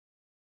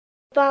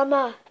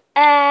Obama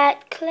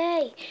at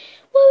Clay.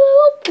 Woo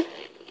woo woo.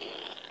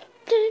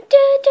 Do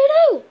do do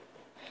do.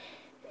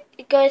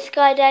 Go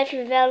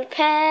skydiving without a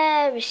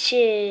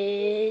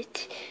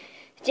parachute.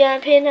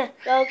 Jump in a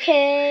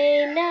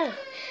volcano.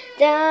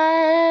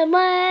 Dumb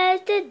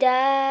ways to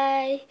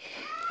die.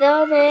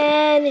 So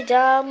many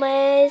dumb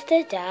ways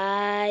to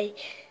die.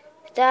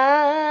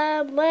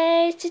 Dumb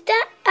ways to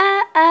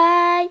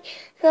die.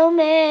 So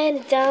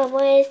many dumb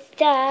ways to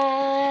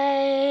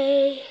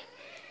die.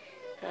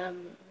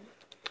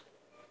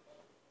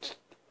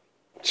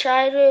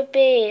 Try to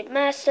beat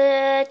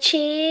Master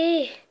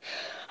Chief.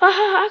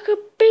 I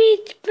could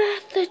beat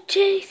Master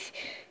Chief.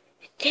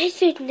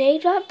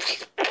 Designator.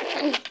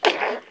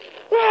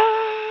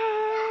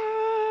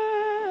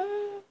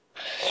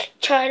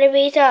 Try to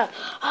beat her.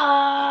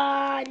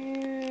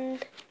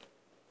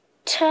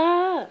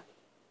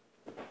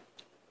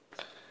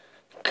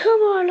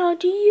 Come on,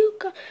 Auntie, you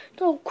got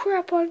don't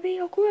crap on me.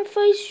 I'll grab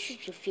face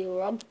if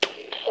you're up.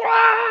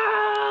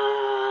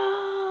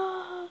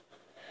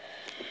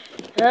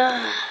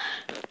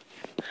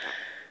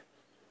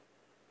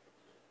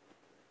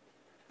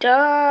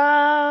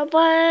 Dumb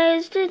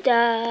ways to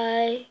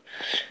die.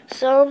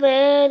 So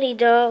many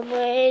dumb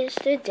ways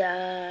to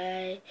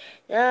die.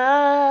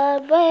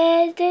 Dumb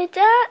ways to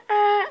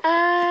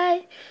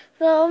die.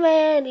 So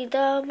many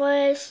dumb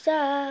ways to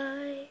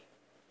die.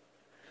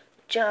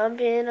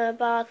 Jumping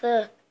about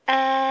the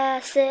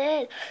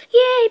acid.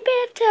 Yay,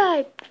 bath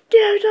time.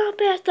 No, not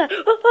bath time.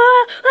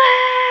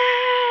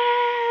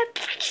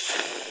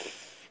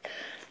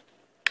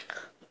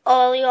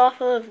 Ollie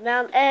off of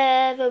Mount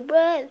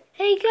Everest.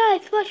 Hey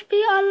guys, watch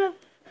me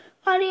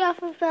Ollie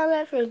off of Mount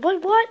Everest.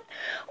 What?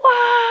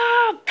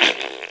 Wow!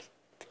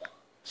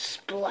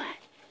 Splat.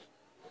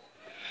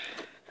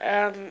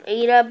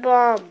 Eat a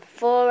bomb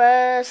for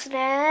a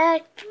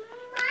snack.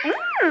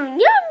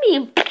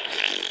 Yummy.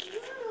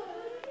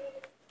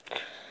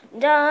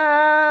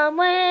 Dumb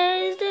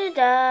ways to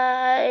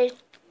die.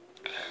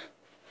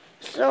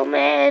 So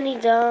many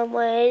dumb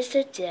ways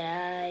to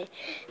die.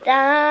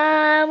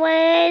 Dumb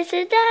ways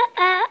to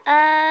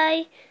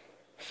die.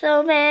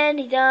 So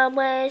many dumb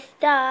ways to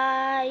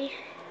die.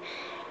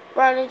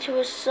 Run into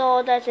a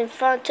soul that's in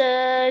front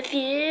of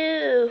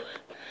you.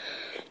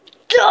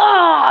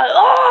 Die!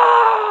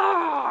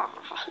 Oh!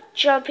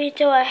 Jump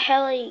into a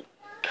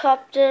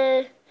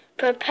helicopter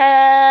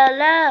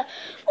propeller.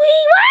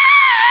 We run!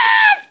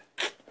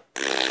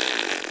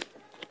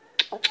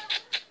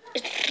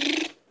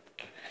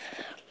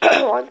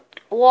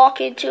 Walk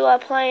into a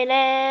plane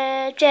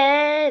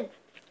engine.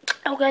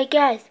 Okay,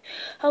 guys,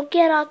 I'll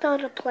get out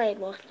on the plane.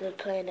 Walk to the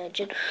plane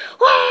engine.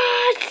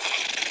 What?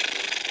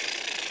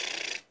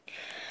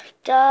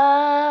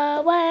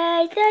 Dumb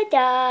ways to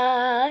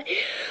die.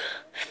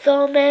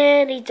 So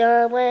many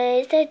dumb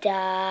ways to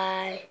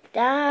die.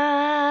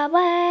 Dumb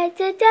ways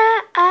to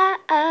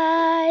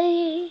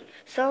die.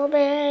 So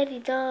many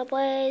dumb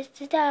ways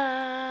to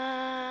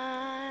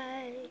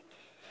die.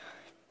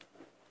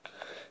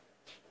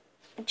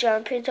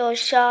 Jump into a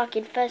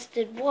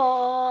shark-infested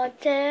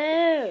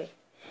water.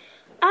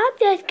 I'm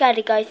just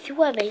gonna go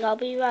swimming. I'll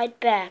be right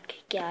back,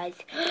 guys.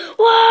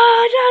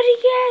 Whoa, not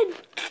again!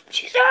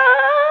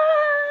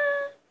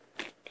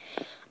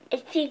 I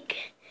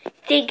think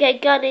I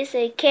got this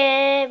a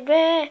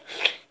camera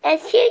and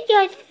shoot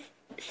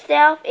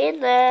yourself in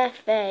the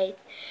face.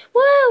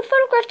 Whoa,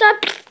 photograph time!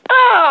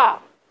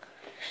 Ah!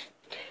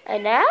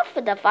 And now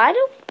for the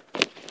final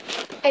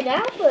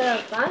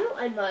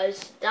and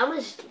most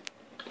dumbest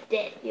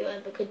death you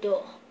ever could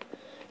do.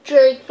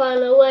 Drink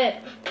final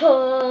whip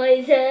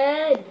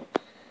poison.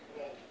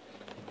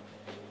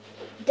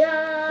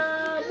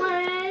 Dumb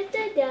ways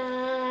to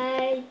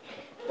die.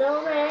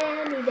 So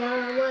many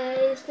dumb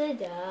ways to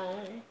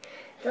die.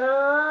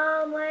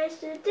 Dumb ways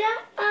to die.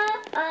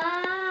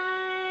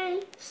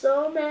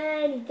 So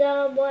many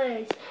dumb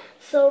ways.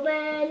 So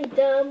many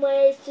dumb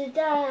ways to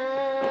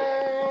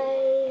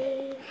die.